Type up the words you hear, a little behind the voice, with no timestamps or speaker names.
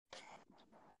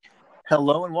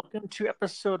Hello and welcome to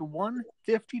episode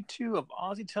 152 of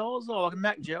Aussie Tells All. Welcome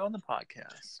back, Joe, on the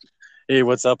podcast. Hey,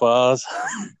 what's up, Oz?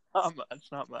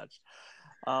 Not much.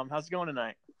 How's it going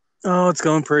tonight? Oh, it's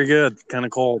going pretty good. Kind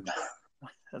of cold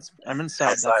I'm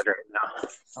inside. outside right now.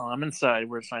 I'm inside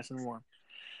where it's nice and warm.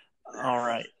 All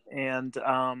right. And,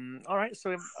 all right.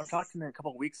 So I'm talking in a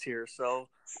couple of weeks here. So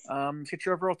get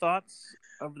your overall thoughts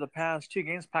over the past two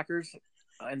games, Packers,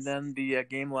 and then the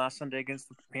game last Sunday against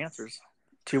the Panthers.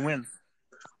 2 wins.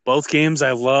 Both games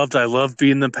I loved. I loved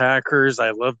beating the Packers.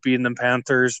 I loved beating the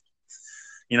Panthers.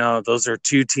 You know, those are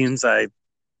two teams I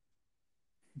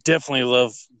definitely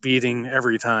love beating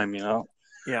every time, you know.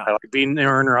 Yeah. I like beating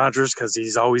Aaron Rodgers because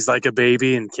he's always like a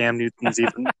baby, and Cam Newton's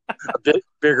even a bit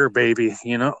bigger baby,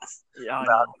 you know. Yeah, I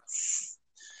know.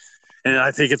 And I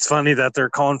think it's funny that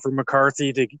they're calling for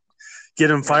McCarthy to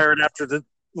get him fired after the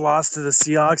loss to the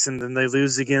Seahawks, and then they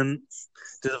lose again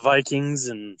to the Vikings,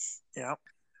 and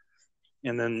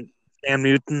then Cam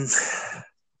Newton.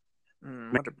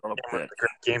 What a great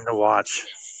game to watch.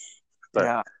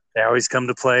 But they always come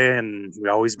to play, and we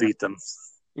always beat them.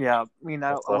 Yeah, I mean,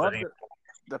 I love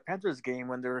the Panthers game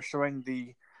when they were showing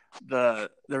they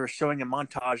were showing a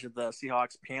montage of the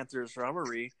Seahawks Panthers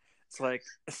rivalry. It's like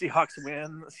Seahawks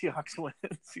win, Seahawks win,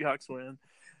 Seahawks win.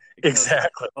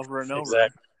 Exactly. Over and over.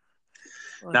 Exactly.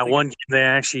 Now, one game they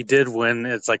actually did win.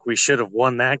 It's like we should have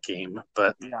won that game,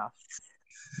 but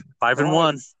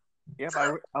 5-1. Yeah,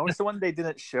 but I wish the one they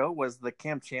didn't show was the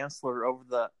Cam Chancellor over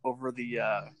the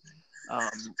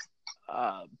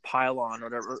pylon or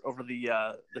whatever, over the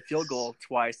field goal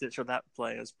twice. That showed that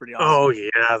play. It was pretty awesome. Oh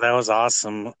yeah, that was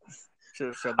awesome. Should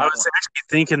have showed that I was actually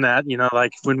thinking that, you know,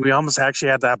 like when we almost actually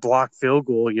had that blocked field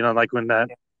goal, you know, like when that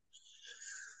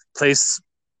placement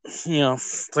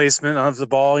of the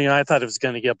ball, you know, I thought it was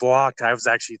going to get blocked. I was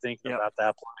actually thinking about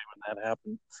that play when that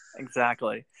happened.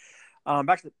 Exactly.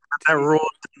 Back to that rule,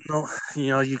 you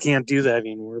know, you can't do that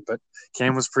anymore. But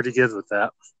Cam was pretty good with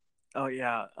that. Oh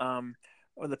yeah.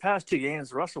 Over the past two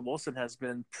games, Russell Wilson has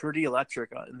been pretty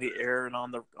electric in the air and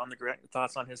on the ground.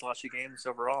 Thoughts on his last two games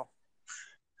overall?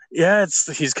 Yeah,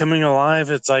 he's coming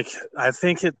alive. It's like I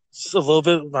think it's a little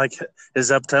bit like his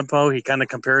up tempo. He kind of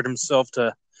compared himself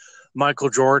to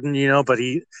Michael Jordan, you know, but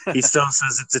he still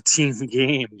says it's a team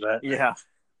game. But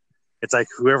it's like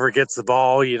whoever gets the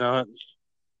ball, you know,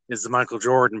 is the Michael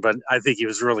Jordan. But I think he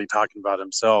was really talking about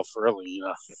himself, really, you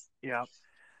know. Yeah.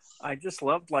 I just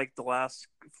loved like the last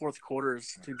fourth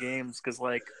quarters, two games, because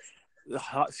like the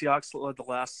Seahawks led the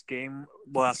last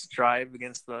drive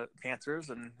against the Panthers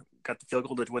and got the field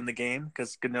goal to win the game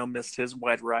because Gano missed his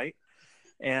wide right.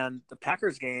 And the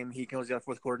Packers game, he goes down the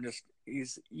fourth quarter and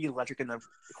he's electric in the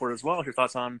quarter as well. Your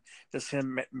thoughts on just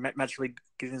him magically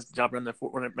getting his job done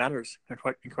when it matters in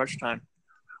crunch time?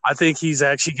 I think he's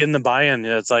actually getting the buy-in.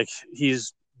 It's like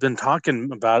he's been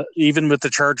talking about it. Even with the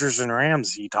Chargers and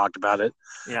Rams, he talked about it.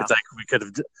 It's like we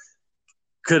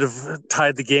could have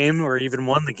tied the game or even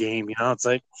won the game, you know. It's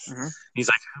like he's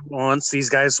like, once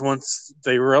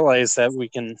they realize that we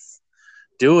can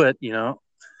do it, you know,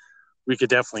 we could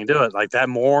definitely do it. Like that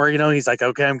Moore, you know, he's like,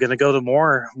 okay, I'm gonna go to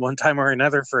Moore one time or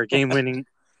another for a game winning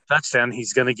touchdown.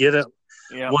 He's gonna get it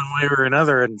one way or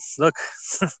another, and look,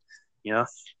 you know,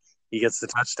 he gets the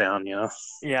touchdown, you know.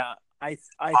 Yeah. I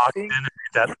think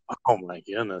that. Oh my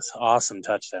goodness! Awesome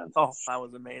touchdown. Oh, that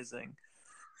was amazing.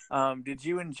 Did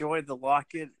you enjoy the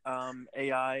Lockett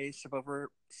AI step over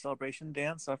celebration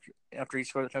dance after he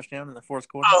scored the touchdown in the fourth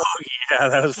quarter? Oh yeah,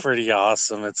 that was pretty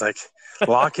awesome. It's like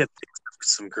Lockett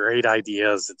thinks some great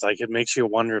ideas. It's like it makes you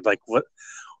wonder, like what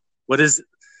is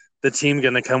the team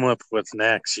going to come up with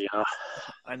next? You know.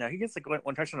 I know he gets like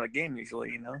one touchdown a game usually,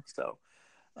 you know. So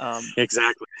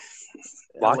exactly,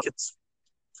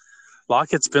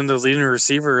 Lockett's been the leading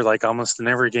receiver like almost in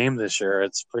every game this year.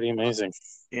 It's pretty amazing.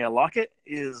 Yeah, Lockett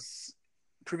is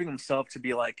proving himself to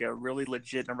be like a really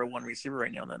legit number one receiver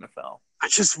right now in the NFL. I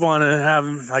just want to have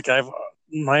him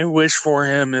my wish for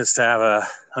him is to have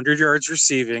 100 yards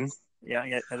receiving. Yeah,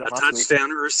 a touchdown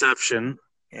reception.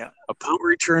 Yeah, a punt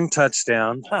return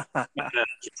touchdown, and a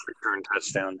kick return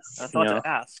touchdown. I thought to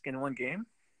ask in one game.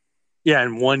 Yeah,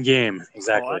 in one game,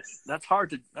 exactly. Oh, that's hard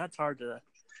to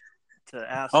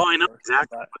ask. Oh, I know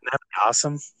exactly. Wouldn't that be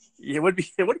awesome? Yeah, it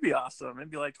would be awesome.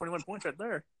 It'd be like 21 points right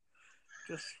there,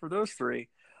 just for those three.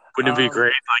 Wouldn't it be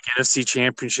great? Like NFC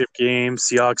Championship game,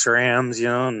 Seahawks Rams, you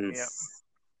know? And... Yeah.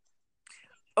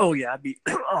 Oh yeah, it'd be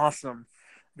awesome.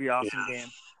 It'd be an awesome game.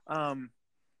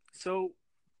 So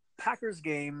Packers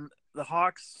game, the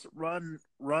Hawks run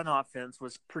offense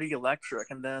was pretty electric,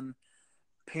 and then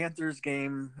Panthers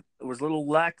game was a little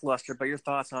lackluster. But your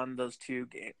thoughts on those two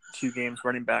games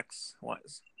running backs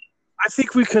wise? I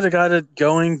think we could have got it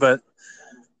going, but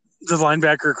the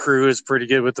linebacker crew is pretty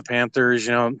good with the Panthers,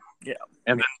 you know. Yeah.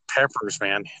 And then Peppers,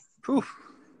 man. Whew.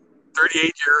 38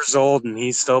 years old and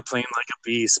he's still playing like a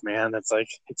beast, man. It's like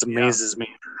it amazes me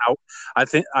how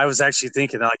I was actually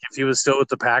thinking like if he was still with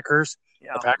the Packers,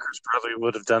 the Packers probably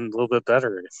would have done a little bit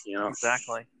better, you know.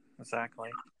 Exactly.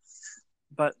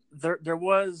 But there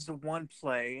was one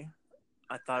play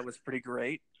I thought was pretty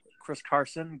great. Chris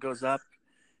Carson goes up,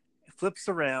 flips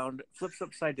around, flips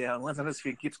upside down, lands on his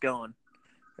feet, keeps going.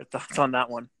 Your thoughts on that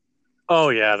one? Oh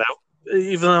yeah, that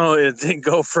even though it didn't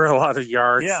go for a lot of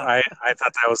yards, I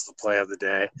thought that was the play of the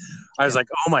day. I was like,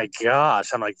 oh my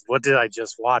gosh. I'm like, what did I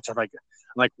just watch? I'm like,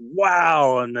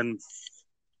 wow. And then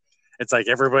it's like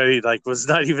everybody like was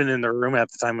not even in the room at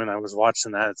the time when I was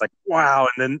watching that. It's like, wow.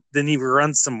 And then he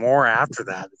runs some more after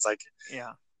that. It's like,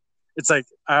 it's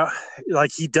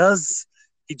like he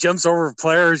jumps over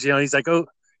players, you know, he's like,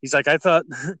 I thought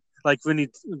like when he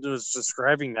was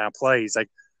describing that play, he's like,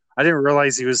 I didn't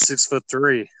realize he was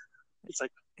 6'3". It's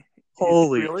like,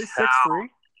 holy really? cow. 6'3"?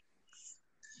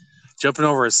 Jumping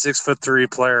over a 6'3"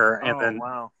 player and then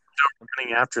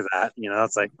running after that, you know,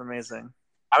 it's like that's amazing.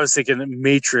 I was thinking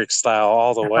Matrix style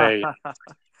all the way.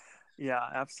 Yeah,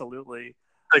 absolutely.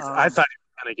 Like I thought he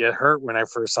was gonna get hurt when I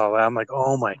first saw that. I'm like,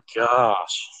 oh my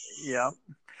gosh. Yeah.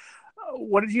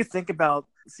 What did you think about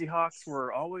Seahawks?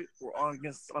 Were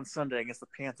on Sunday against the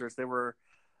Panthers. They were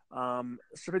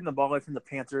stripping the ball away from the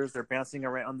Panthers. They're bouncing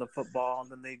around the football,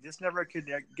 and then they just never could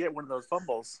get one of those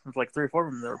fumbles. It was like 3 or 4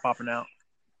 of them that were popping out.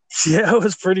 Yeah, it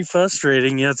was pretty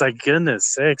frustrating. You know, it's like, goodness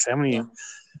sakes, how many?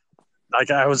 Like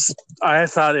I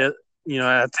thought it. You know,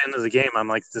 at the end of the game, I'm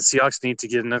like, the Seahawks need to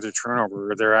get another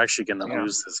turnover, or they're actually going to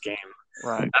lose this game.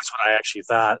 Right. That's what I actually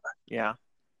thought. Yeah.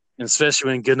 And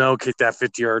especially when Gano kicked that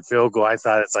 50-yard field goal, I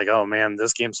thought it's like, oh man,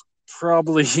 this game's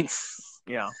probably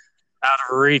out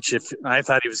of reach. If I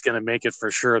thought he was going to make it for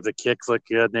sure, the kick looked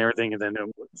good and everything, and then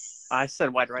I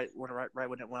said right when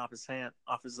it went off his hand,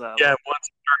 off his. Once it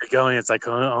started going, it's like,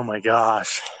 oh my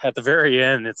gosh! At the very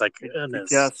end, it's like,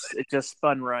 goodness, it just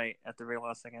spun right at the very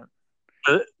last second.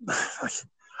 But,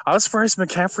 I was surprised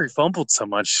McCaffrey fumbled so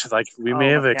much. Like we may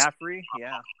have McCaffrey,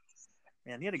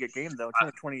 man, he had a good game though.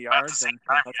 220 yards and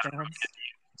 10 touchdowns.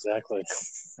 Exactly.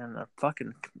 And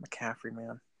fucking McCaffrey,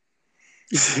 man.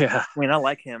 Yeah. I mean, I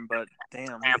like him, but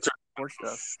damn, sports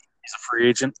stuff. He's a free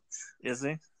agent. Is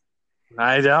he?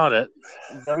 I doubt it.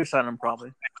 They'll sign him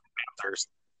probably. Panthers.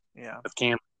 Yeah. With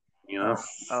Cam, you know.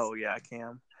 Oh yeah,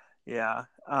 Cam. Yeah.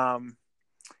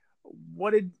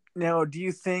 Do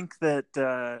you think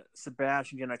that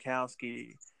Sebastian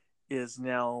Janikowski is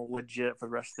now legit for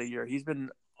the rest of the year? He's been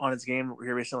on his game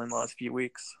here recently in the last few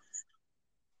weeks.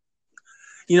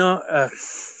 You know,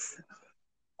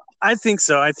 I think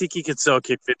so. I think he could still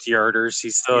kick 50-yarders.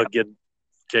 He's still a good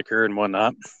kicker and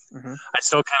whatnot. Mm-hmm. I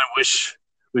still kind of wish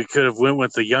we could have went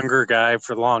with the younger guy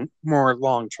for more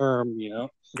long term, you know.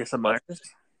 Get some Myers.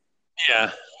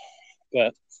 Yeah,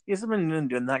 but he hasn't been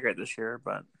doing that great this year,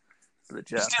 but for the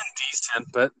Jets, he's doing decent.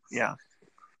 But yeah,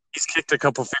 he's kicked a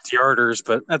couple 50-yarders.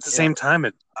 But at the same time,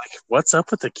 what's up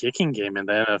with the kicking game in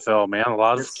the NFL, man? A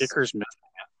lot of kickers missing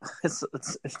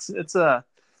it.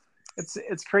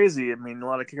 It's crazy. I mean, a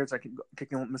lot of kickers are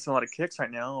missing a lot of kicks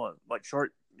right now, like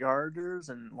short yarders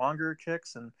and longer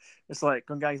kicks, and it's like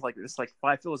one guy's like it's like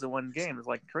 5 fields in one game. It's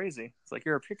like crazy. It's like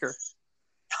you're a kicker.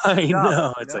 I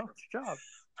know. It's like it's your job.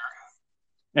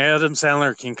 Adam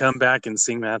Sandler can come back and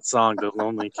sing that song, "The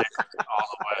Lonely Kicker," all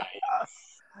the way.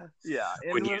 Yeah.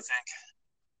 When you think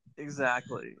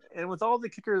exactly, and with all the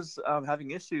kickers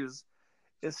having issues,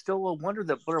 it's still a wonder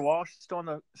that Blair Walsh is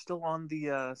still on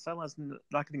the sidelines,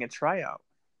 not getting a tryout.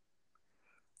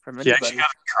 He actually got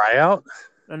a tryout?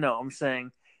 No, I'm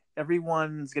saying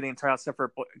everyone's getting a tryout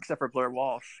except for Blair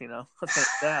Walsh. You know,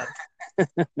 that's sad.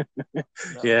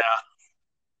 Yeah,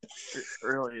 it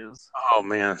really is. Oh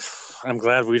man, I'm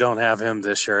glad we don't have him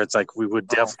this year. It's like we would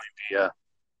definitely be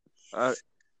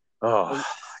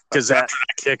because after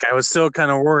that kick, I was still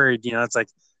kind of worried. You know, it's like.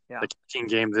 The kicking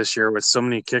game this year with so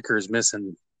many kickers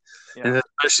missing. Yeah. And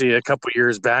especially a couple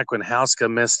years back when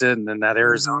Hauska missed it and then that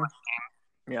Arizona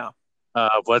game. Yeah.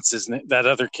 What's his name? That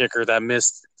other kicker that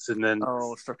missed and then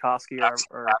Stokowski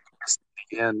or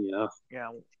again, you know.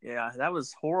 Yeah, that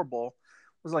was horrible.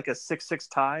 It was like a 6-6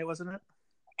 tie, wasn't it?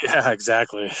 Yeah,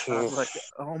 exactly. I was like,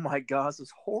 oh my gosh, this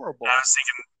is horrible. I was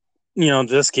thinking, you know,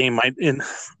 this game might in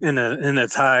a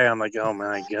tie. I'm like, oh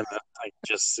my goodness, I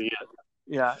just see it.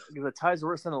 Yeah, the tie's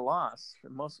worse than a loss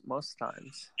most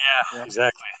times. Yeah,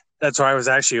 exactly. That's why I was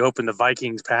actually hoping the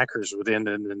Vikings-Packers would end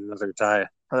in another tie.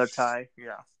 Another tie,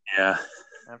 yeah. Yeah.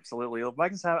 Absolutely. The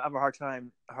Vikings have a hard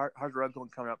time, hard road going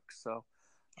coming up. So.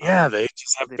 Yeah, they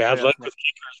just have bad luck with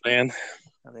kickers, man.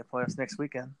 And they play us next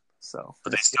weekend. So,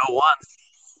 but they still won.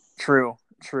 True.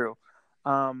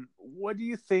 What do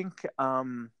you think?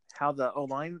 How the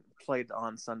O-line played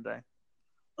on Sunday?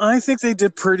 I think they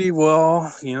did pretty well.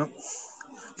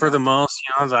 For the most.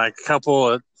 Like a couple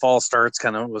of false starts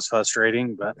kind of was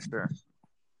frustrating, but sure.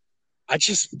 I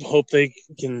just hope they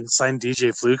can sign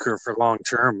DJ Fluker for long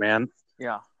term, man.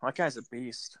 Yeah, that guy's a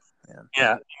beast. Man.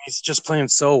 Yeah, he's just playing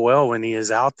so well when he is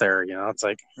out there. It's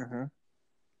like, and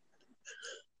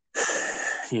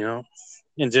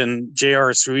then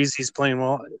J.R. Sweezy's playing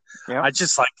well. Yeah, I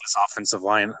just like this offensive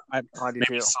line. I do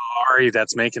too. Sorry,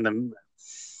 that's making them.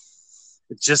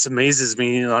 It just amazes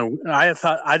me. I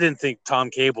didn't think Tom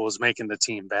Cable was making the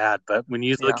team bad, but when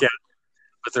you look at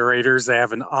with the Raiders, they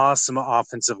have an awesome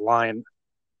offensive line,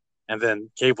 and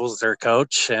then Cable's their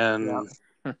coach, and they're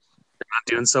not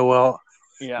doing so well.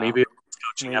 Yeah, maybe it's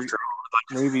coaching after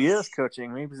all. Maybe he is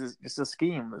coaching. Maybe it's a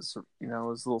scheme. His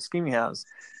little scheme he has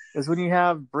is when you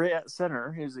have Britt at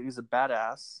center. He's a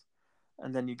badass,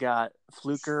 and then you got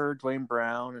Fluker, Dwayne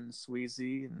Brown, and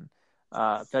Sweezy, and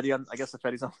Fetty I guess the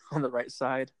Fetty's on the right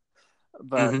side.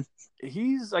 But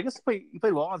he's, I guess, he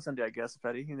played well on Sunday. I guess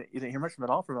Fetty. You didn't hear much from it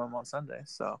all from him on Sunday.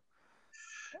 So,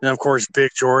 and of course,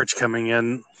 Big George coming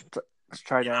in.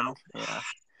 Try down. Yeah,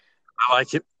 I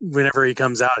like it whenever he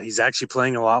comes out. He's actually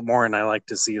playing a lot more, and I like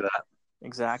to see that.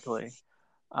 Exactly.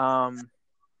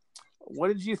 What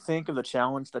did you think of the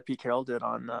challenge that Pete Carroll did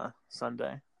on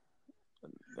Sunday? He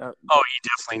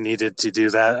definitely needed to do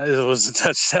that. It was a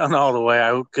touchdown all the way.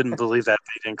 I couldn't believe that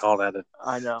they didn't call that.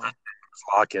 I know.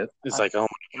 Block it. It's like, oh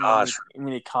my gosh.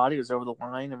 He caught it. He was over the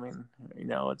line. I mean,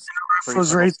 it's pretty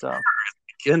was right stuff.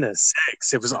 Goodness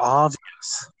sakes, it was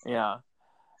obvious. Yeah.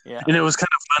 And it was kind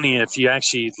of funny if you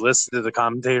actually listened to the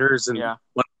commentators, and one of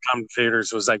the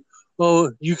commentators was like,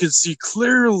 "Oh, you could see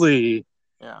clearly."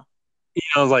 Yeah.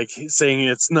 Like saying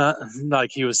it's not,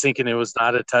 like he was thinking it was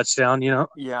not a touchdown. Yeah.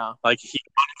 Like he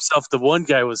himself. The one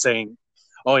guy was saying,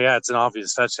 "Oh yeah, it's an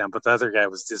obvious touchdown," but the other guy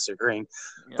was disagreeing.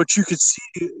 Yeah. But you could see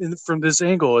from this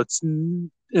angle,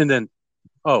 and then,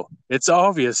 it's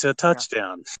obvious a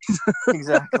touchdown. Yeah.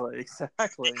 Exactly. He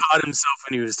caught himself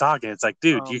when he was talking. It's like,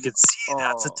 dude, you could see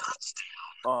that's a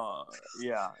touchdown.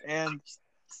 Yeah, and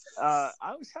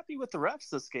I was happy with the refs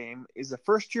this game. Is the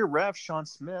first-year ref Sean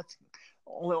Smith.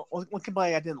 One thing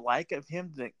I didn't like of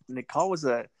him, the call was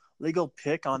a legal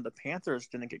pick on the Panthers.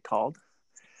 Didn't get called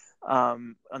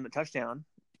on the touchdown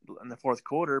in the fourth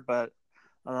quarter, but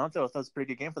I don't know. That was a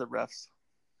pretty good game for the refs.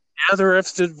 Yeah, the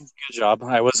refs did a good job.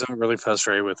 I wasn't really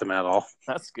frustrated with them at all.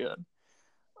 That's good.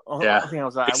 Yeah, except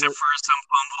for some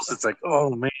fumbles, it's like,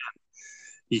 oh man,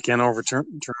 you can't overturn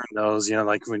those.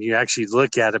 Like when you actually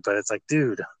look at it, but it's like,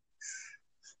 dude.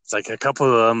 It's like a couple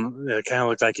of them, it kind of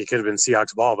looked like it could have been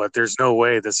Seahawks ball, but there's no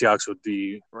way the Seahawks would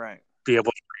be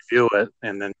able to review it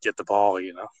and then get the ball,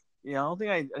 Yeah, the only thing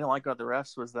I didn't like about the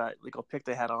refs was that legal pick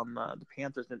they had on the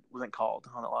Panthers wasn't called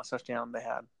on the last touchdown they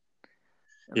had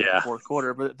in the fourth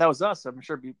quarter. But that was us. I'm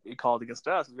sure he called against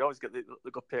us. We always get the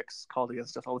legal picks called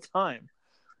against us all the time.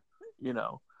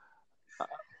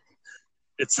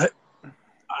 It's I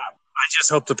just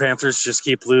hope the Panthers just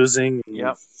keep losing.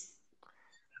 Yep.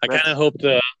 I kind of hope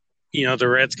the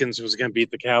Redskins was going to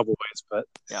beat the Cowboys, but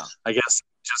I guess it's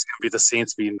just going to be the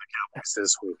Saints beating the Cowboys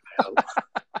this week.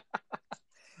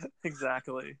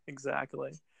 Exactly.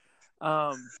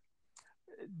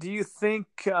 Do you think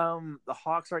the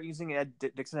Hawks aren't using Ed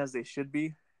Dickson as they should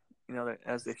be?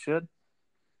 As they should?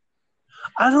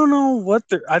 I don't know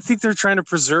I think they're trying to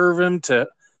preserve him to,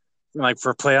 like,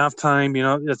 for playoff time.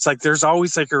 It's like there's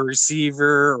always like a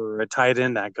receiver or a tight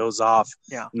end that goes off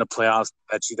in the playoffs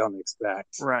that you don't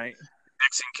expect. Right.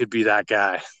 Dickson could be that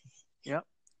guy. Yep.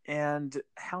 And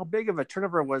how big of a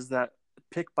turnover was that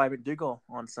pick by McDougal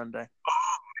on Sunday?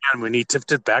 Oh, man, when he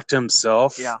tipped it back to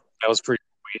himself, that was pretty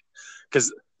sweet.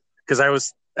 Because I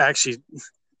was actually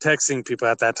texting people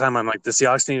at that time. I'm like, the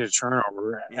Seahawks need a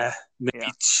turnover,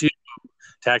 maybe two,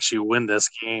 to actually win this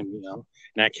game,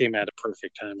 And that came at a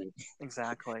perfect timing.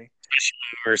 Exactly.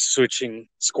 We're switching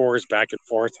scores back and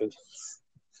forth.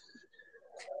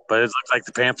 But it looked like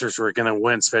the Panthers were going to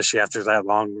win, especially after that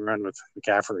long run with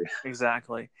McCaffrey.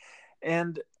 Exactly.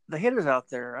 And the hitters out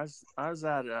there, I was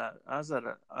at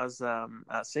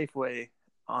Safeway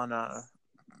on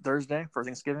Thursday for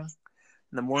Thanksgiving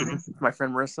in the morning with my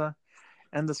friend Marissa.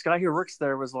 And this guy who works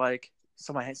there was like,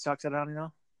 so my Seahawks had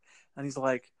on, and he's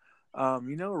like,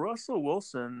 Russell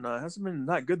Wilson hasn't been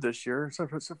that good this year,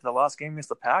 except for the last game against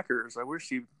the Packers. I wish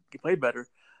he played better.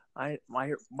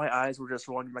 My eyes were just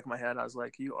rolling back in my head. I was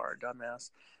like, you are a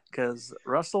dumbass, because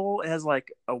Russell has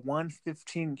like a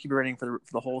 115 QB rating for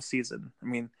the whole season. I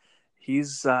mean,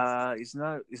 he's no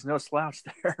slouch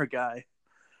there, guy.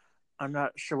 I'm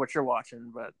not sure what you're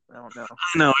watching, but I don't know.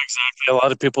 No, exactly. A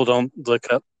lot of people don't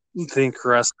think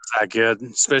Russ is that good,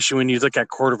 especially when you look at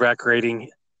quarterback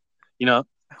rating.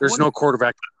 There's no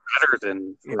quarterback better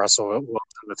than Russell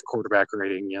Wilson with quarterback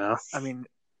rating. I mean,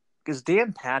 because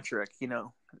Dan Patrick,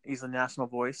 he's a national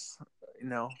voice,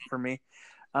 for me.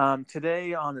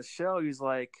 Today on the show, he's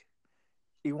like,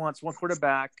 he wants one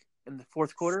quarterback in the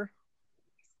fourth quarter.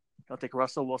 He'll take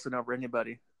Russell Wilson over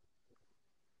anybody.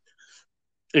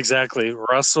 Exactly.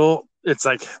 Russell, it's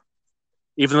like,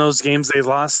 even those games they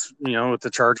lost, with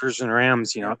the Chargers and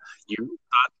Rams, you thought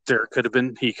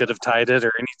he could have tied it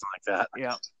or anything like that.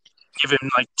 Yeah. Give him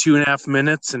like 2.5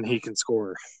 minutes and he can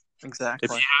score. Exactly.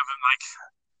 If you have him like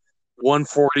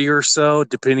 140 or so,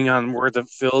 depending on where the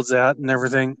field's at and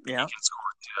everything, he can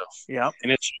score too. Yeah.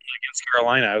 And it's against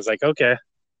Carolina. I was like, okay,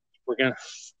 we're gonna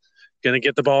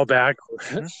get the ball back.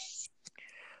 Mm-hmm. We're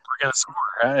gonna score.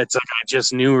 It's like I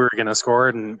just knew we were gonna score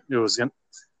it, and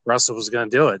Russell was gonna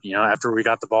do it. After we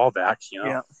got the ball back.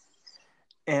 Yeah.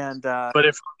 And but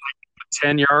if like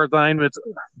 10-yard line with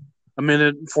a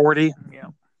minute 40,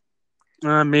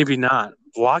 maybe not.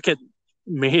 Lockett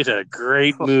made a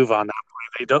great move on that play.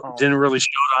 They didn't really show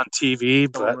it on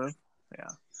TV, but when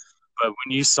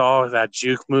you saw that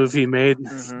juke move he made,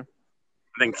 then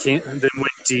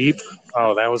went deep.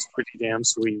 Oh, that was pretty damn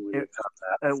sweet. It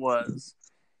was.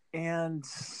 And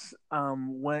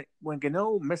when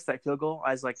Gano missed that field goal,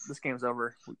 I was like, this game's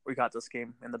over. We got this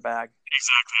game in the bag.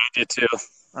 Exactly. I did too.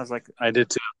 I was like, I did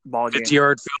too. Ball game.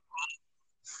 50-yard field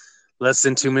goal. Less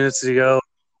than 2 minutes to go.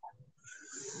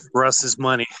 Russ's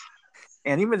money.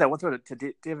 And even that one throw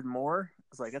to David Moore, I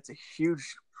was like, that's a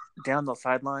huge down the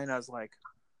sideline. I was like,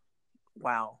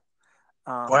 wow.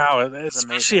 Wow,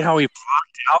 especially how he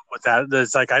blocked out with that.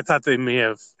 It's like I thought they may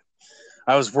have.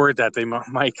 I was worried that they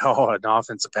might call an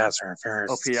offensive pass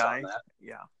interference. OPI,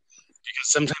 yeah. Because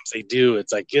sometimes they do.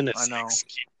 It's like, goodness I know. sakes.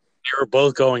 They were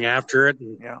both going after it.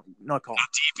 And no call. The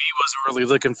DB wasn't really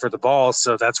looking for the ball,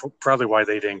 so that's probably why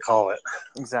they didn't call it.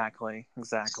 Exactly.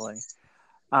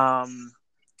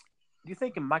 Do you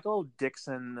think Michael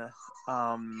Dixon,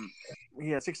 he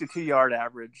had 62-yard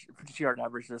average, 52-yard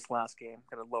average this last game,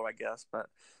 kind of low, I guess, but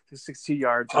 62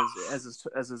 yards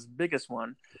as his biggest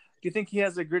one. Do you think he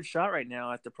has a good shot right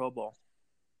now at the Pro Bowl?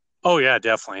 Oh yeah,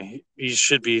 definitely. He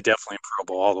should be definitely Pro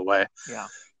Bowl all the way. Yeah.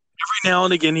 Every now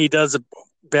and again, he does a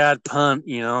bad punt,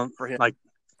 for him. like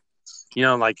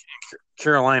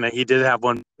Carolina, he did have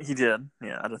one. He did,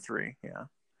 out of 3, yeah.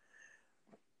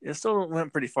 It still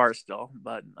went pretty far still,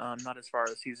 but not as far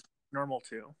as he's normal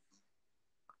to.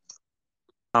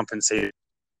 Compensated.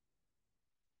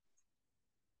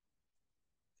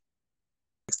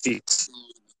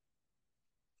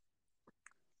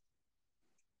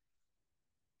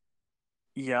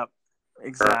 Yep,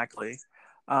 exactly.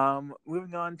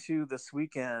 Moving on to this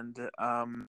weekend. All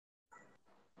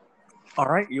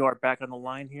right, you are back on the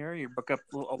line here. You broke up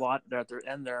a lot there at the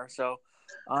end there. So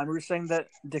you were saying that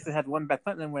Dixon had one bad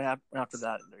punt, and then what happened after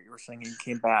that? You were saying he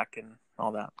came back and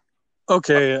all that.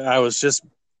 Okay, I was just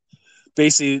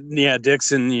basically,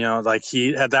 Dixon, he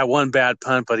had that one bad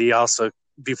punt, but he also,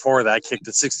 before that, kicked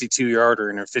a 62-yarder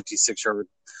and a 56-yard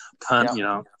punt,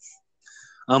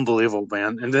 Unbelievable,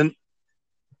 man. And then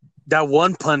that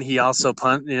one punt he also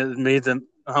made them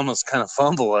almost kind of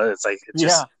fumble. It's like,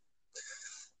 just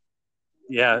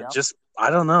I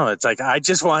don't know. It's like I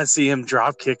just want to see him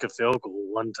drop kick a field goal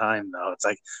one time, though. It's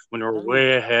like when we're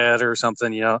way ahead or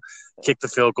something, kick the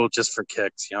field goal just for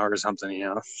kicks, or something,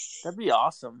 That'd be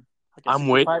awesome. I'm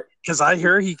waiting because I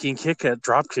hear he can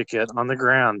drop kick it on the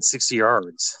ground 60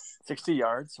 yards. 60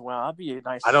 yards? Wow, that'd be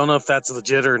nice. I don't know if that's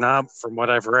legit or not from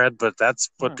what I've read, but that's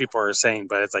what people are saying.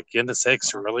 But it's like, goodness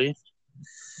sakes, really?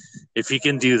 If he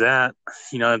can do that,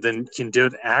 then can do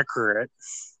it accurate.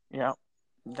 Yeah.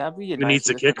 That'd be Who needs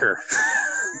a kicker?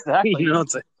 Exactly.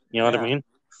 What I mean?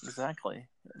 Exactly.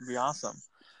 It'd be awesome.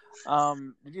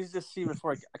 Did you just see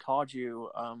before I called you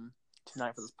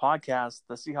tonight for this podcast,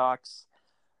 the Seahawks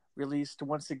released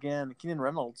once again Keenan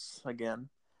Reynolds again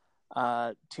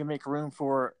to make room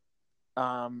for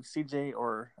CJ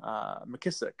or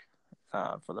McKissick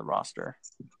for the roster.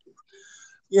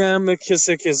 Yeah,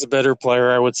 McKissick is a better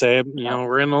player, I would say.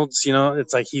 Reynolds,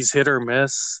 it's like he's hit or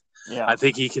miss. Yeah. I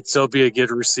think he could still be a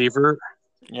good receiver.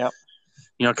 Yep.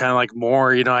 Kind of like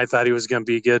Moore, I thought he was going to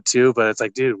be good too, but it's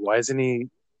like, dude, why isn't he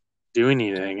doing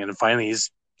anything? And finally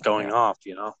he's going off,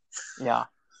 Yeah.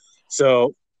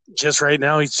 So just right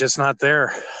now, he's just not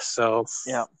there. So,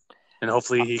 yeah. And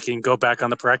hopefully he can go back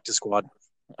on the practice squad.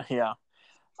 Yeah.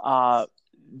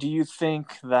 Do you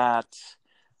think that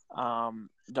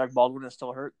Doug Baldwin is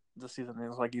still hurt this season.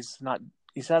 It's like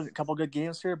he's had a couple good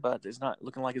games here, but he's not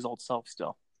looking like his old self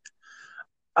still.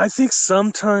 I think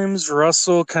sometimes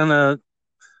Russell kind of,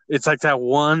 it's like that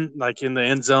one, like in the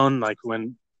end zone, like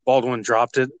when Baldwin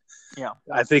dropped it. Yeah.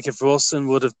 I think if Wilson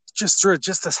would have just threw it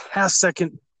just a half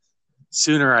second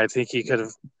sooner, I think he could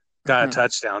have got a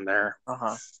touchdown there.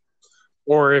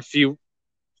 Or if you,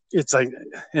 it's like,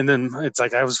 and then it's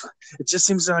like it just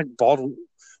seems like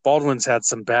Baldwin's had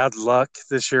some bad luck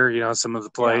this year, some of the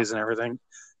plays and everything.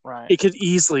 Right. He could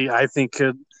easily, I think,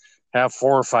 could have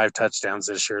 4 or 5 touchdowns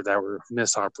this year that were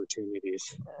missed opportunities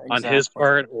on his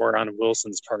part or on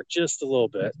Wilson's part, just a little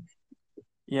bit.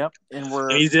 Yep. And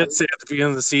he did say at the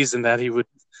beginning of the season that he would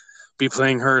be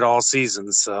playing hurt all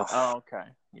season. So. Oh, okay.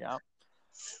 Yeah.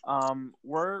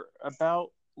 We're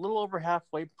about a little over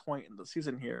halfway point in the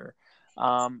season here.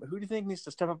 Who do you think needs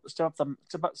to step up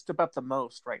the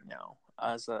most right now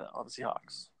as on the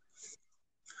Seahawks?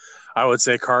 I would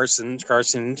say Carson.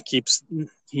 Carson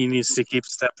needs to keep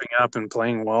stepping up and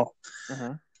playing well.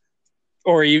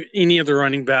 Or any of the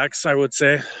running backs, I would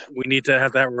say. We need to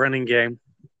have that running game.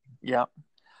 Yeah.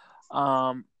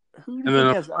 Who do you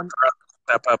think has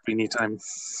step up anytime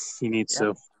he needs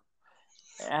to?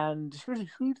 And who do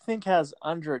you think has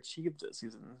underachieved this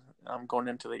season going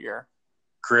into the year?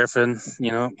 Griffin,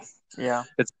 Yeah.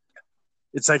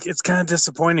 It's like it's kind of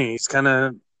disappointing. He's kind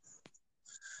of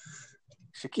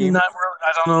Shaquem. Not really,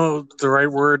 I don't know the right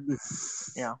word.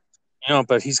 Yeah.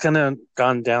 But he's kind of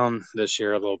gone down this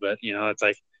year a little bit. It's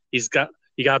like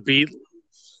he got beat.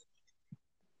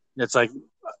 It's like,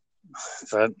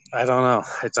 but I don't know.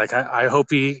 It's like I hope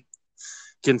he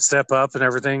can step up and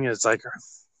everything. It's like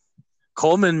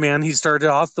Coleman, man, he started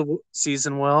off the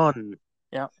season well, and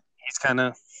he's kind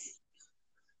of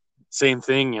same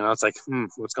thing. It's like,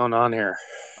 what's going on here?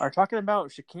 Are you talking about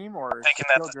Shaquem or? I'm thinking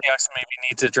that the Seahawks maybe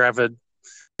need to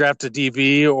draft a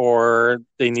DB, or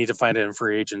they need to find it in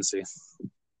free agency. Are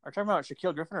you talking about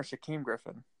Shaquille Griffin or Shaquem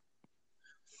Griffin?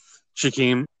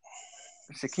 Shaquem,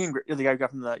 the guy who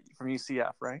got from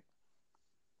UCF, right?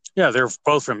 Yeah, they're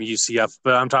both from UCF,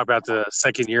 but I'm talking about the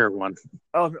second year one.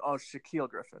 Oh, Shaquille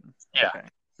Griffin. Yeah. Okay.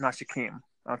 Not Shaquem.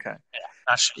 Okay. Yeah,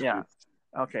 not Shaquem. Yeah.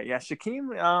 Okay, yeah.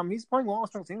 Shaquem, he's playing well on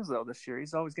special teams, though, this year.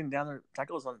 He's always getting down there,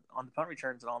 tackles on the punt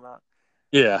returns and all that.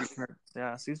 Yeah.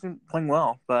 Yeah, so he's been playing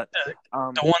well. But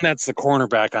the one that's the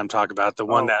cornerback I'm talking about, the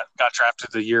one that got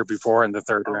drafted the year before in the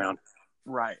third round.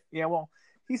 Right. Yeah, well,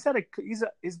 he's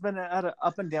been at an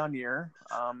up and down year.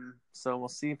 So we'll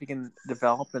see if he can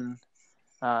develop and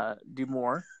do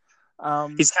more.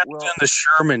 He's kind of doing the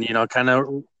Sherman, kind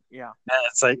of. Yeah.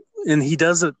 It's like, and he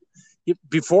does it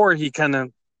before he kind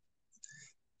of.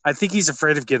 I think he's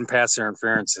afraid of getting past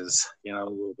interferences, a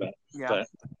little bit. Yeah. But.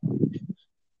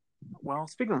 Well,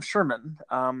 speaking of Sherman,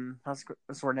 that's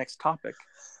our next topic.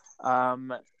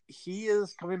 He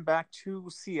is coming back to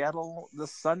Seattle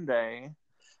this Sunday.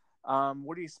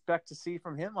 What do you expect to see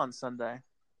from him on Sunday?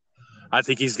 I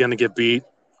think he's going to get beat.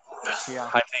 Yeah.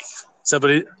 I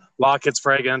think Lockett's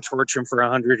probably going to torch him for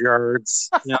 100 yards.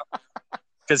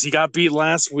 Because he got beat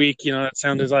last week. It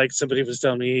sounded like somebody was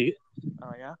telling me.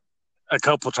 Oh, yeah? A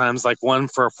couple times, like one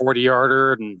for a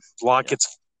 40-yarder, and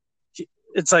Lockett's. Yeah.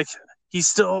 It's like he's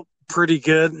still pretty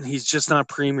good. He's just not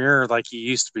premier like he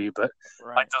used to be. But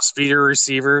like those speeder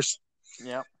receivers,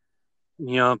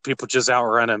 people just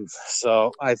outrun him.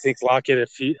 So I think Lockett,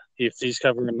 if he's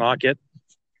covering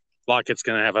Lockett's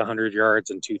going to have 100 yards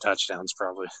and 2 touchdowns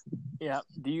probably. Yeah.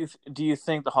 Do you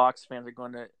think the Hawks fans are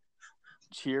going to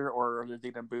cheer, or are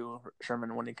they going to boo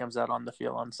Sherman when he comes out on the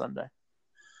field on Sunday?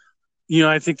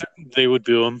 I think they would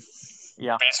boo him.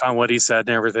 Yeah. Based on what he said and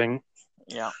everything.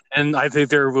 Yeah. And I think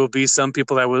there will be some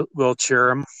people that will cheer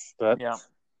him. But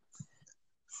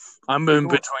I'm in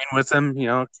between with him.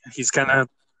 He's kind of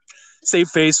save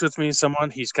face with me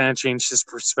somewhat. He's kind of changed his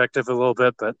perspective a little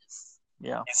bit, but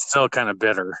he's still kind of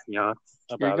bitter, You're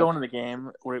going to the game.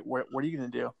 What are you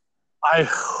going to do? I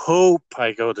hope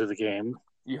I go to the game.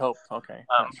 You hope? Okay.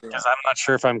 Because I'm not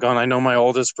sure if I'm going. I know my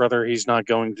oldest brother, he's not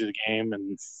going to the game.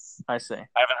 And I see. I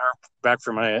haven't heard back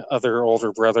from my other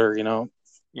older brother,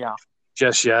 Yeah.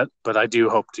 Just yet, but I do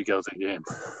hope to go to the game.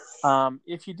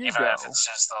 If you do Even go. If it's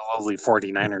just the lowly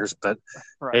 49ers, but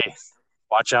hey,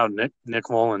 watch out, Nick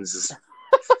Mullins is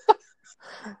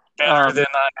better than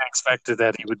I expected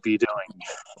that he would be doing.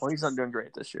 Well, he's not doing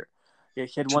great this year. Yeah,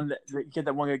 he had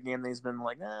that one good game that he's been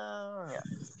like,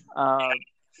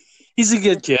 he's a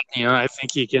good kid, I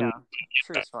think he can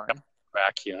sure he's fine.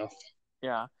 Back,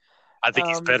 Yeah. I think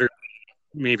he's better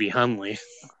than maybe Hundley.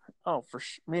 Oh, for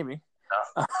sure, maybe.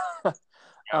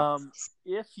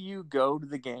 If you go to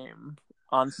the game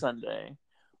on Sunday,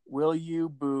 Will you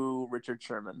boo Richard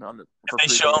Sherman on the? If they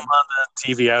show him on the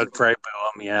TV, I would probably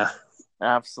boo him. Yeah,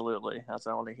 absolutely. That's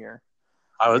what I want to hear.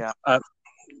 I would. Yeah.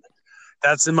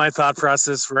 That's in my thought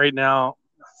process right now.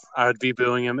 I would be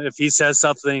booing him if he says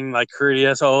something like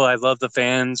courteous. Oh, I love the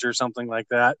fans or something like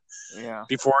that. Yeah.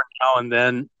 Before now and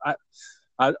then,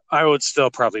 I would still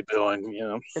probably boo him. You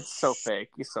know, it's so fake.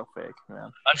 He's so fake,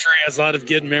 man. I'm sure he has a lot of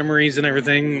good memories and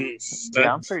everything.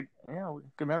 Yeah, I'm sure. Yeah,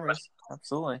 good memories.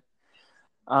 Absolutely.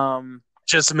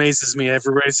 Just amazes me.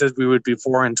 Everybody said we would be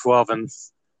 4-12, and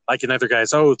like another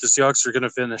guys, the Seahawks are going to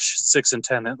finish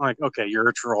 6-10. And I'm like, okay, you're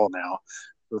a troll now.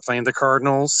 We're playing the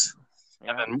Cardinals,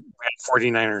 and then we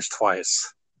had 49ers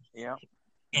twice. Yeah.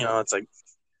 You know, it's like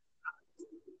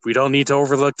we don't need to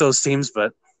overlook those teams,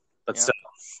 but still,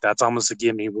 that's almost a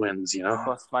gimme wins, you know.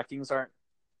 Plus, Vikings aren't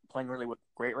playing really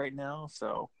great right now,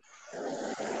 so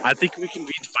I think we can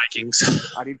beat the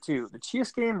Vikings. I do too. The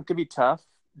Chiefs game could be tough,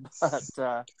 but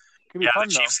could be fun,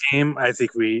 the Chiefs game, I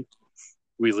think we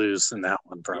lose in that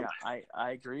one, probably. Yeah,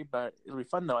 I agree, but it'll be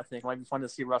fun though. I think it might be fun to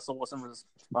see Russell Wilson versus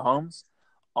Mahomes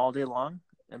all day long.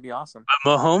 It'd be awesome.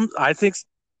 But Mahomes, I think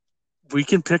we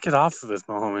can pick it off with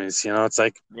Mahomes. You know, it's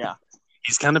like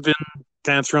he's kind of been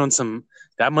throwing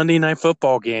that Monday Night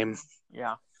Football game.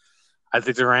 Yeah, I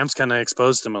think the Rams kind of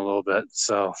exposed him a little bit.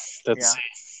 So let's see.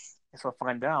 Guess we'll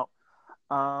find out.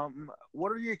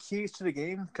 What are your keys to the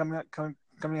game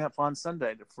coming up on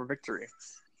Sunday for victory?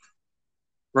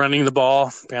 Running the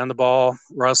ball, pound the ball.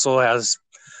 Russell has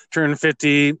turned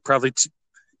 50, probably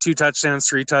 2 touchdowns,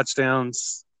 3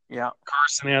 touchdowns. Yeah.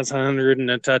 Carson has 100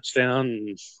 and a touchdown,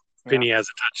 and Penny has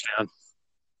a touchdown.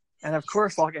 And of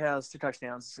course, Lockett has 2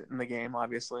 touchdowns in the game,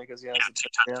 obviously, because he has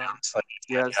a touchdown.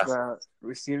 He has the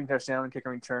receiving touchdown and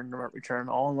kicking return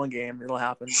all in one game. It'll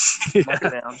happen. Mark it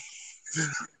down. But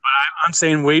I'm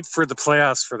saying wait for the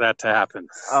playoffs for that to happen.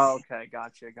 Oh, okay.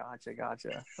 Gotcha.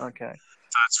 Okay.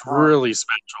 That's really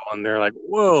special. And they're like,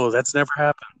 whoa, that's never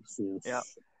happened. Yeah.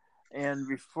 And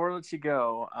before I let you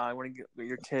go, I want to get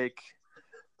your take.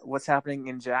 What's happening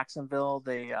in Jacksonville?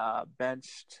 They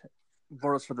benched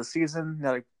Bortles for the season.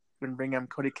 Now they've been bringing in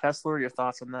Cody Kessler. Your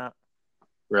thoughts on that?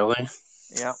 Really?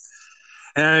 Yeah.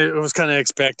 And it was kind of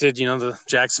expected. You know, the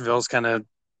Jacksonville's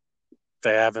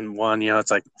they haven't won. You know,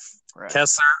 it's like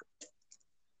Kessler.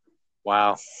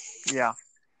 Wow. Yeah.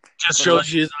 Just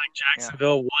shows you like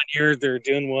Jacksonville 1 year they're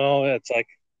doing well. It's like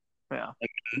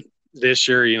this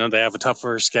year, you know, they have a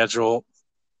tougher schedule.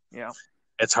 Yeah.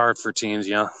 It's hard for teams,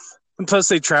 you know. And plus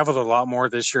they traveled a lot more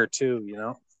this year too, you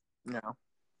know. Yeah.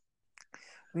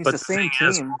 It's the same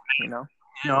team, you know.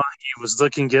 You know, he was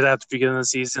looking good at the beginning of the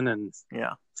season, and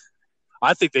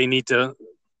I think they need to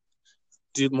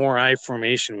do more I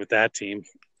formation with that team.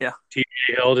 Yeah.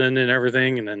 T.J. Hilton and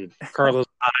everything, and then Carlos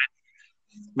Hyde.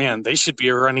 Man, they should be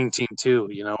a running team too.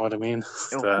 You know what I mean?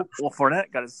 Well,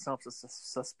 Fournette got himself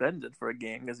suspended for a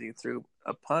game because he threw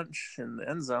a punch in the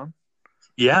end zone.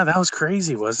 Yeah, that was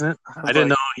crazy, wasn't it? I didn't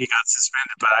know he got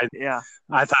suspended, but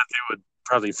I thought they would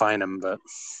probably fine him. But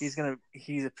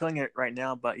he's appealing it right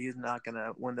now, but he's not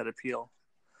gonna win that appeal.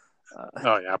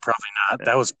 Probably not. Yeah.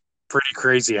 That was pretty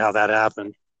crazy how that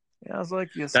happened. Yeah, I was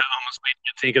like, that almost made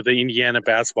me think of the Indiana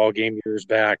basketball game years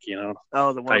back. You know?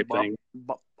 Oh, the one thing.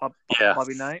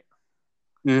 Bobby Knight.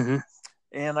 Mm-hmm.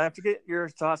 And I have to get your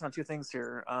thoughts on 2 things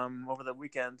here. Over the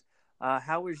weekend,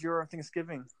 how was your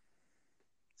Thanksgiving?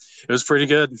 It was pretty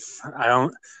good. I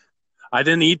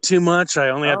didn't eat too much. I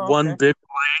only had one big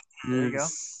plate. There you go.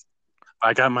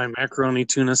 I got my macaroni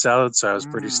tuna salad, so I was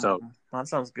pretty stoked. That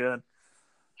sounds good.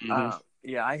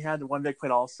 Mm-hmm. I had one big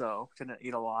plate also. Didn't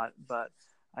eat a lot, but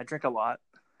I drink a lot.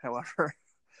 However,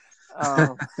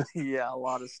 a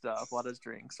lot of stuff, a lot of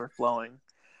drinks are flowing.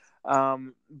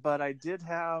 But I did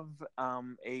have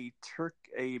a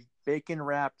bacon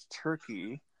wrapped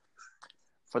turkey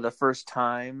for the first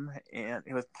time, and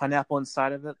it was pineapple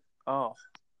inside of it. Oh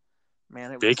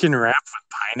man, bacon wrapped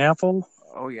with pineapple.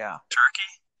 Oh yeah,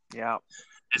 turkey. Yeah.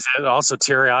 Is it also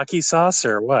teriyaki sauce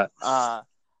or what? I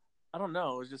don't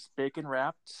know. It was just bacon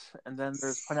wrapped, and then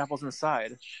there's pineapples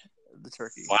inside the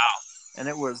turkey. Wow. And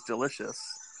it was delicious.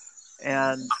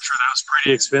 And I'm sure that was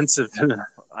pretty expensive.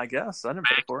 I guess. I didn't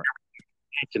pay for it.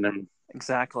 Bacon.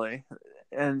 Exactly.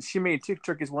 And she made 2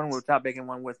 turkeys, one without bacon,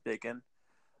 one with bacon.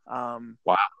 Wow.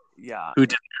 Yeah. Who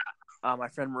did that? My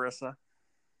friend Marissa.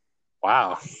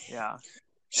 Wow. Yeah.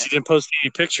 She didn't post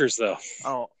any pictures, though.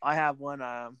 Oh, I have one.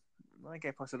 I think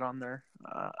I posted on there.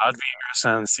 I'd be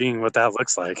interested in seeing what that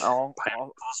looks like. Pineapples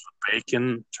with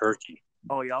bacon, turkey.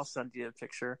 Oh, yeah, I'll send you a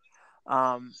picture.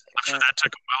 I'm sure that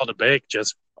took a while to bake.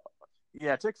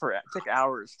 Yeah, it took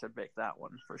hours to bake that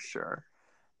one for sure.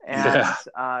 And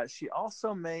she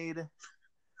also made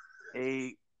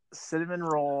a cinnamon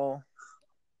roll,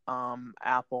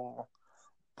 apple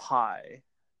pie,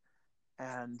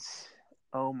 and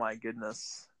oh my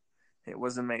goodness, it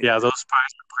was amazing. Yeah, those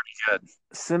pies are pretty good.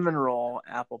 Cinnamon roll,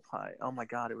 apple pie. Oh my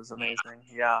god, it was amazing.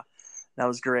 Yeah, that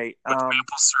was great. With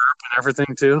maple syrup and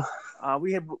everything too.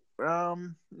 We had no,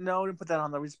 we didn't put that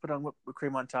on there. We just put on whipped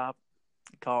cream on top.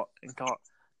 Call it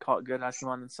good. Ice cream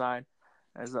on the side.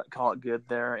 Call it good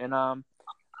there. And I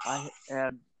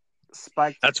had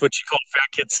spiked. That's what you call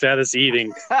fat kid status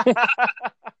eating.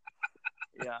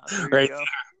 Yeah, there you go.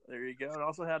 There you go. And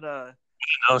also had a.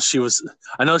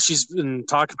 I know she's been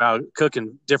talking about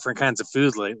cooking different kinds of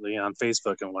food lately on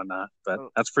Facebook and whatnot, but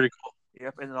that's pretty cool.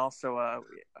 Yep, and then also I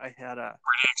had a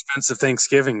pretty expensive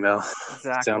Thanksgiving though.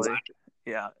 Exactly. Sounds like.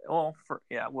 Yeah. Well,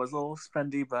 it was a little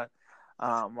spendy, but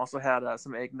also had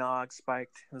some eggnog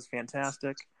spiked. It was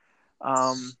fantastic.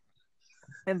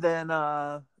 And then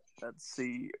let's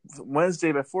see,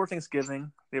 Wednesday before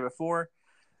Thanksgiving, day before,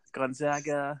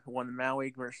 Gonzaga won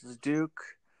Maui versus Duke.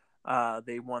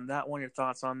 They won that one. Your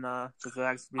thoughts on the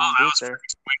Zags being Duke there?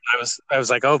 I was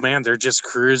like, oh man, they're just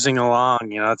cruising along.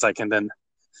 It's like, and then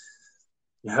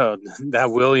that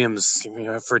Williams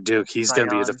for Duke, he's going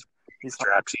to be he's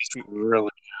strapped. He's really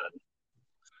good.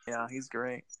 Yeah, he's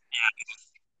great. Yeah.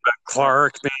 But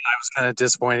Clark, man, I was kind of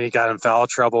disappointed he got in foul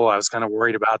trouble. I was kind of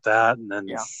worried about that, and then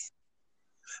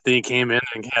then he came in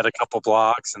and had a couple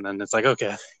blocks, and then it's like,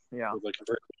 okay, yeah,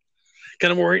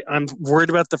 kind of worried. I'm worried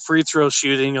about the free throw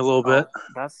shooting a little bit.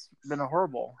 That's been a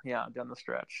horrible, down the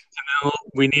stretch. And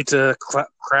we need to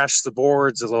crash the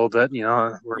boards a little bit.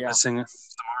 We're missing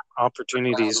some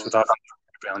opportunities without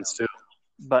rebounds too.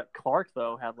 But Clark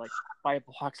though had like 5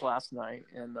 blocks last night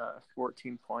and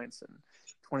 14 points in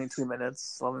 22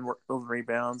 minutes, 11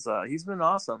 rebounds. He's been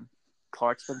awesome.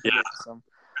 Clark's been awesome.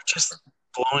 Just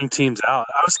blowing teams out.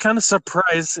 I was kind of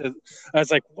surprised. I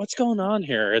was like, "What's going on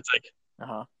here?" It's like,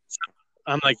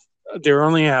 I'm like, they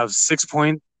only have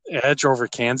 6-point edge over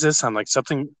Kansas. I'm like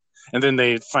something, and then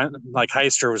they find like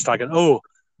Heister was talking. Oh,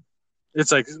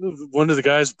 it's like one of the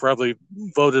guys probably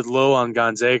voted low on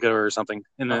Gonzaga or something,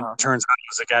 and then it turns out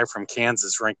it was a guy from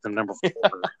Kansas ranked them number 4.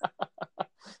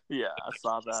 Yeah, I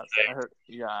saw that.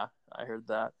 I heard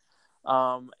that.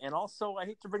 And also, I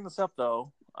hate to bring this up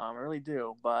though, I really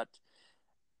do, but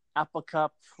Apple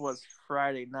Cup was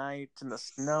Friday night in the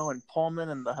snow in Pullman,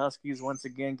 and the Huskies once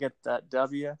again get that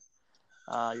W.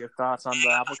 Your thoughts on the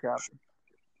Apple Cup?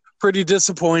 Pretty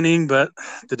disappointing, but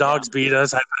the Dogs beat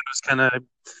us. I thought it was kind of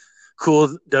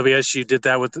cool. WSU did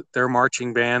that with their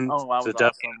marching band. Oh, that was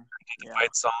awesome. The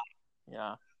fight song.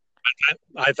 Yeah.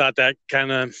 I thought that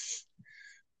kind of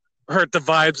hurt the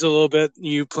vibes a little bit.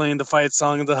 You playing the fight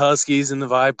song of the Huskies and the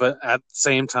vibe, but at the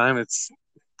same time, it's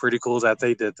pretty cool that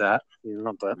they did that.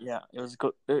 But yeah, it was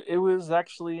good. It was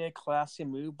actually a classy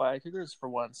move by Cougars for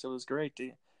once. It was great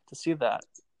to see that.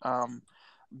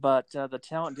 But the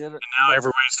talent did it. And now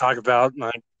everybody's talking about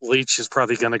like Leach is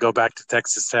probably going to go back to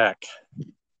Texas Tech.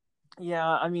 Yeah,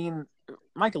 I mean,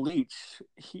 Michael Leach,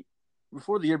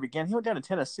 before the year began, he went down to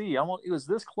Tennessee. He was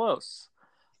this close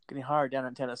getting hired down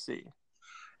in Tennessee.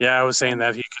 Yeah, I was saying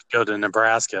that he could go to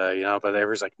Nebraska, but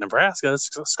everyone's like, Nebraska?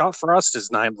 Scott Frost is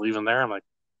not leaving there. I'm like,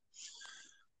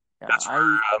 that's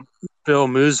where Bill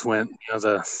Moose went,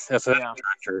 the FF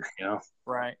director,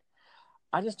 Right.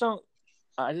 I just don't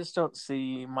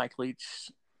see Mike Leach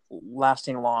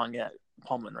lasting long at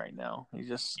Pullman right now. He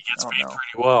gets paid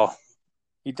pretty well.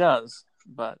 He does,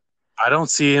 but I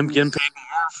don't see him getting paid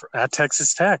more at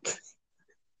Texas Tech.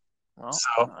 Well,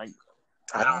 so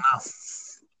I don't know.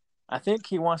 I think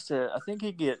he wants to. I think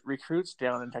he get recruits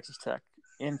down in Texas Tech,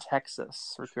 in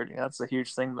Texas recruiting. That's a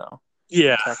huge thing, though.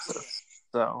 Yeah, Texas.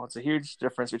 So it's a huge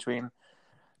difference between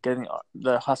getting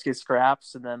the Husky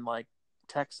scraps and then like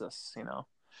Texas,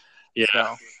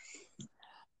 Yeah.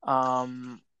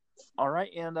 So, all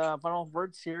right, and final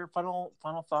words here. Final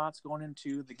thoughts going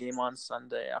into the game on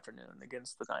Sunday afternoon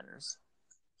against the Niners.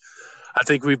 I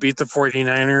think we beat the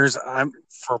 49ers.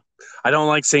 I don't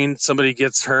like saying somebody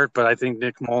gets hurt, but I think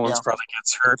Nick Mullins probably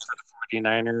gets hurt for the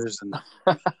 49ers. And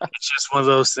it's just one of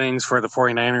those things for the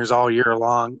 49ers all year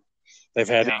long. They've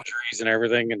had injuries and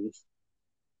everything. And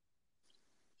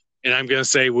I'm going to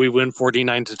say we win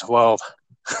 49-12.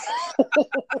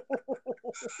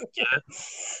 Get it?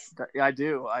 Yeah, I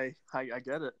do. I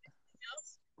get it.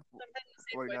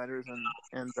 49ers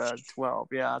and 12.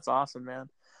 Yeah, that's awesome, man.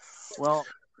 Well,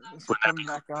 coming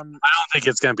back on. I don't think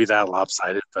it's going to be that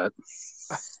lopsided, but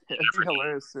it'd be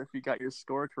hilarious if you got your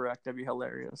score correct. That'd be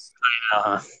hilarious.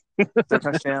 Some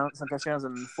touchdowns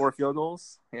and 4 field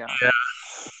goals. Yeah.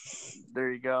 There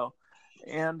you go.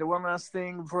 And one last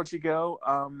thing before you go.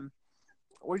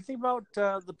 What do you think about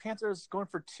the Panthers going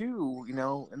for 2?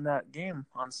 In that game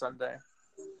on Sunday.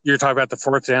 You're talking about the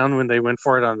fourth down when they went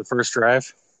for it on the first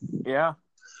drive. Yeah,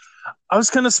 I was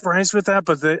kind of surprised with that,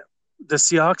 but the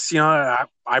Seahawks,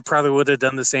 I probably would have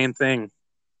done the same thing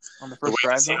on the first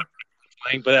drive.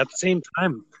 But at the same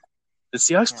time, the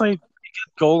Seahawks play good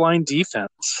goal line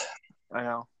defense. I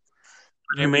know.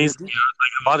 Pretty amazing.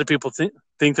 A lot of people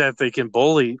think that they can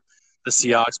bully the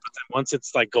Seahawks, but then once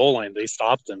it's like goal line, they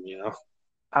stop them.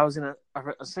 I was gonna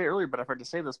say earlier, but I forgot to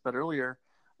say this. But earlier,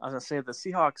 I was gonna say the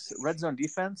Seahawks red zone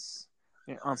defense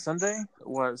on Sunday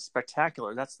was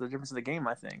spectacular. That's the difference of the game,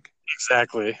 I think.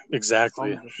 Exactly.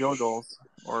 The field goals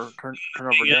or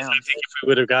turnover downs. I think if we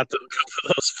would have got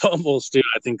those fumbles too,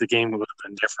 I think the game would have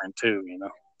been different too.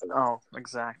 Oh,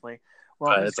 exactly.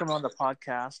 Well, let's come on the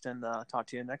podcast and talk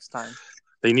to you next time.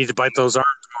 They need to bite those arms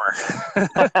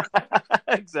more.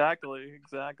 Exactly.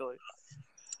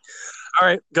 All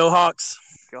right, go Hawks.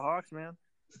 Go Hawks, man.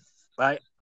 Bye.